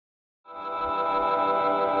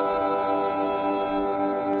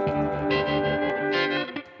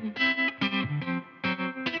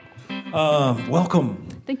Welcome.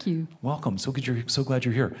 Thank you. Welcome. So glad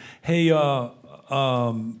you're here. Hey,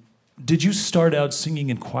 did you start out singing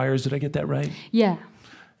in choirs? Did I get that right? Yeah.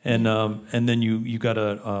 And then you got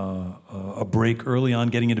a break early on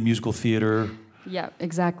getting into musical theater. Yeah,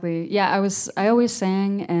 exactly. Yeah, I always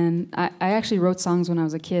sang, and I actually wrote songs when I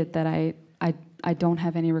was a kid that I don't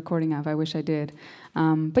have any recording of. I wish I did.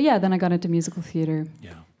 But yeah, then I got into musical theater.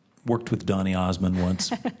 Yeah. Worked with Donny Osmond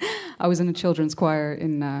once. I was in a children's choir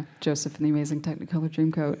in Joseph and the Amazing Technicolor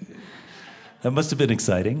Dreamcoat. That must have been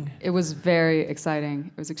exciting. It was very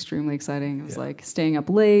exciting. It was extremely exciting. It was like staying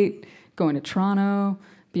up late, going to Toronto,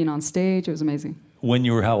 being on stage. It was amazing. When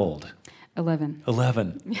you were how old? 11.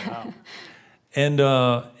 11. Wow.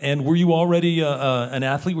 And were you already an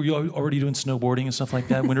athlete? Were you already doing snowboarding and stuff like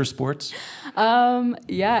that, winter sports?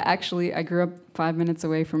 Yeah, actually, I grew up 5 minutes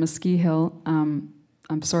away from a ski hill.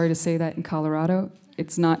 I'm sorry to say that in Colorado.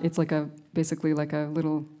 It's not, it's like basically like a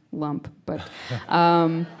little lump. But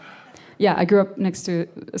yeah, I grew up next to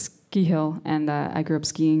a ski hill, and I grew up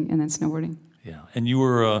skiing and then snowboarding. Yeah, and you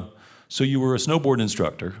were, so you were a snowboard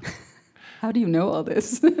instructor. How do you know all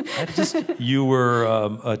this? You were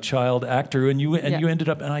a child actor, and you ended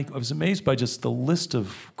up, and I was amazed by just the list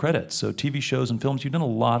of credits. So TV shows and films, you've done a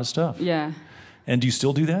lot of stuff. Yeah. And do you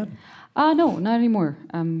still do that? No, not anymore.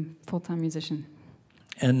 I'm a full-time musician.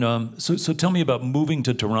 And so tell me about moving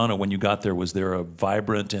to Toronto. When you got there, was there a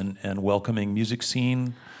vibrant and welcoming music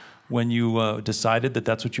scene when you decided that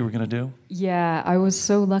that's what you were going to do? Yeah, I was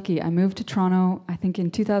so lucky. I moved to Toronto, I think,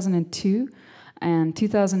 in 2002. And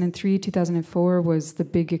 2003, 2004 was the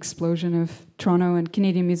big explosion of Toronto and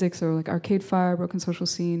Canadian music. So like Arcade Fire, Broken Social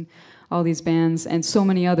Scene, all these bands, and so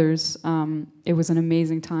many others. It was an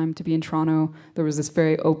amazing time to be in Toronto. There was this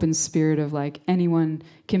very open spirit of like, anyone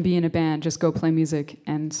can be in a band, just go play music.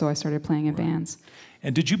 And so I started playing in bands.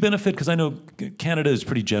 And did you benefit, because I know Canada is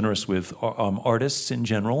pretty generous with artists in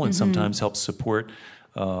general, and sometimes helps support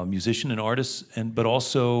musicians and artists, but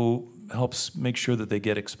also helps make sure that they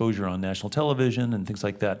get exposure on national television and things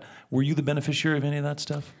like that. Were you the beneficiary of any of that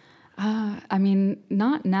stuff? I mean,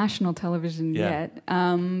 not national television yet,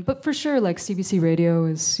 but for sure, like CBC Radio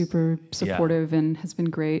is super supportive and has been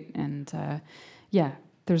great. And yeah,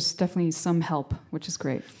 there's definitely some help, which is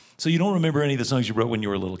great. So you don't remember any of the songs you wrote when you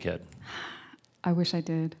were a little kid? I wish I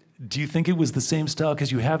did. Do you think it was the same style?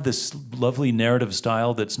 Because you have this lovely narrative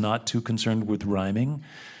style that's not too concerned with rhyming.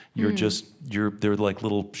 They're like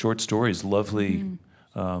little short stories, lovely,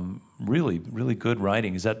 really, really good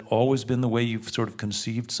writing. Has that always been the way you've sort of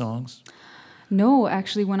conceived songs? No,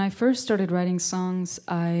 actually, when I first started writing songs,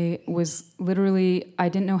 I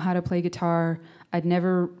didn't know how to play guitar. I'd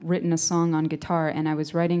never written a song on guitar, and I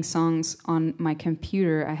was writing songs on my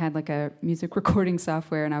computer. I had like a music recording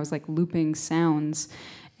software, and I was like looping sounds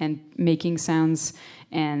and making sounds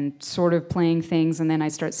and sort of playing things, and then I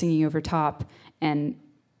start singing over top. And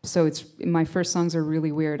so my first songs are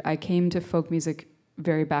really weird. I came to folk music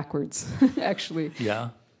very backwards, actually. Yeah.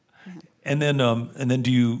 And then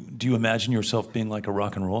do you imagine yourself being like a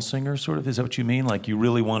rock and roll singer, sort of? Is that what you mean? Like you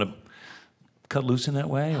really want to cut loose in that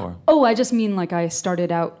way, or? Oh, I just mean like I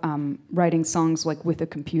started out writing songs like with a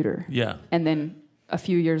computer. Yeah. And then a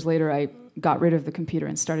few years later, I got rid of the computer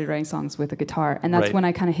and started writing songs with a guitar. And that's when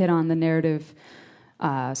I kind of hit on the narrative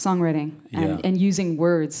songwriting and using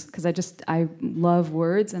words, because I love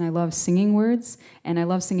words, and I love singing words, and I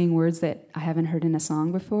love singing words that I haven't heard in a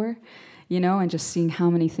song before, and just seeing how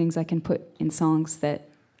many things I can put in songs that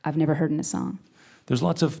I've never heard in a song. There's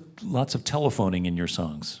lots of telephoning in your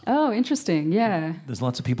songs. Oh, interesting. Yeah. There's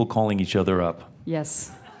lots of people calling each other up.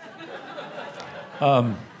 Yes.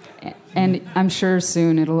 And I'm sure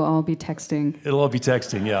soon it'll all be texting. It'll all be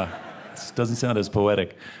texting. Yeah. This doesn't sound as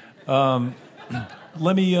poetic.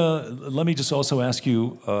 Let me just also ask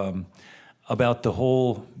you about the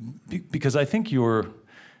whole, because I think your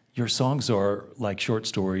songs are like short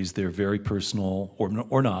stories. They're very personal,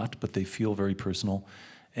 or not, but they feel very personal,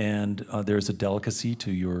 and there's a delicacy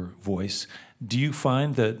to your voice. Do you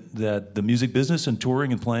find that the music business and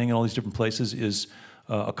touring and playing in all these different places is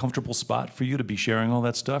a comfortable spot for you to be sharing all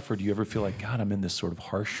that stuff, or do you ever feel like, God, I'm in this sort of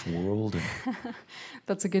harsh world?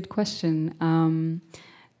 That's a good question.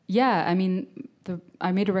 Yeah, I mean,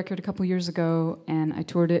 I made a record a couple years ago, and I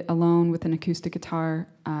toured it alone with an acoustic guitar,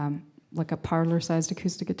 like a parlor-sized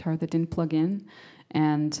acoustic guitar that didn't plug in,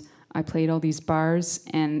 and I played all these bars,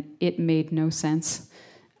 and it made no sense.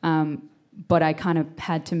 but I kind of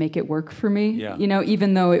had to make it work for me, Yeah. you know,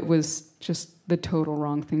 even though it was just the total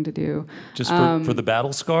wrong thing to do. Just for the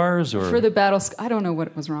battle scars, or for the battle, I don't know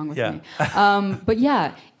what was wrong with me. But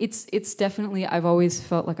yeah, it's definitely. I've always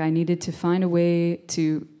felt like I needed to find a way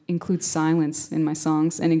to include silence in my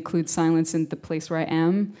songs and include silence in the place where I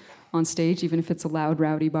am on stage, even if it's a loud,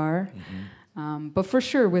 rowdy bar. Mm-hmm. But for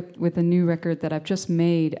sure, with a new record that I've just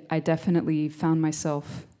made, I definitely found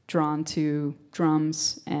myself drawn to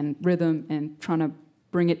drums and rhythm and trying to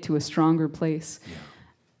bring it to a stronger place.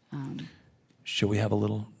 Yeah. Shall we have a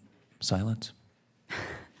little silence?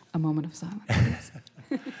 A moment of silence.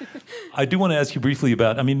 I do want to ask you briefly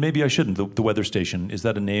about, I mean, maybe I shouldn't, the weather station. Is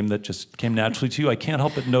that a name that just came naturally to you? I can't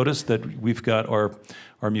help but notice that we've got our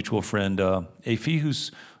mutual friend, Afi,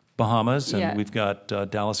 who's Bahamas, and we've got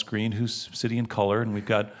Dallas Green, who's City and Color, and we've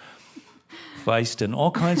got Feist, and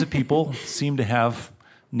all kinds of people seem to have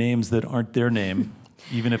names that aren't their name,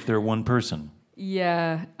 even if they're one person.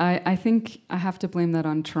 Yeah, I think I have to blame that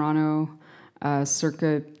on Toronto,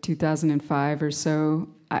 circa 2005 or so.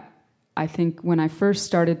 I think when I first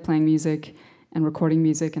started playing music and recording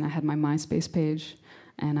music, and I had my MySpace page,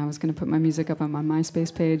 and I was going to put my music up on my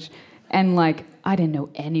MySpace page, and like I didn't know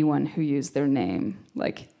anyone who used their name.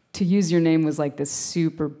 Like to use your name was like this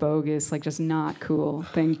super bogus, like just not cool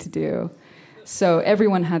thing to do. So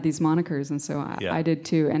everyone had these monikers, and so I did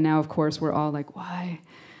too. And now, of course, we're all like, why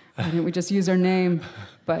didn't we just use our name?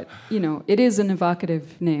 But, you know, it is an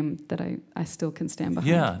evocative name that I still can stand behind.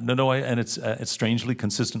 Yeah, no, and it's strangely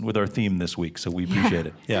consistent with our theme this week, so we appreciate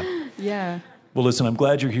it. Yeah. Yeah. Well, listen, I'm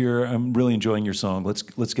glad you're here. I'm really enjoying your song.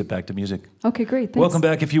 Let's get back to music. Okay, great. Thanks. Welcome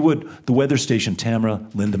back, if you would, the weather station, Tamara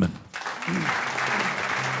Lindeman.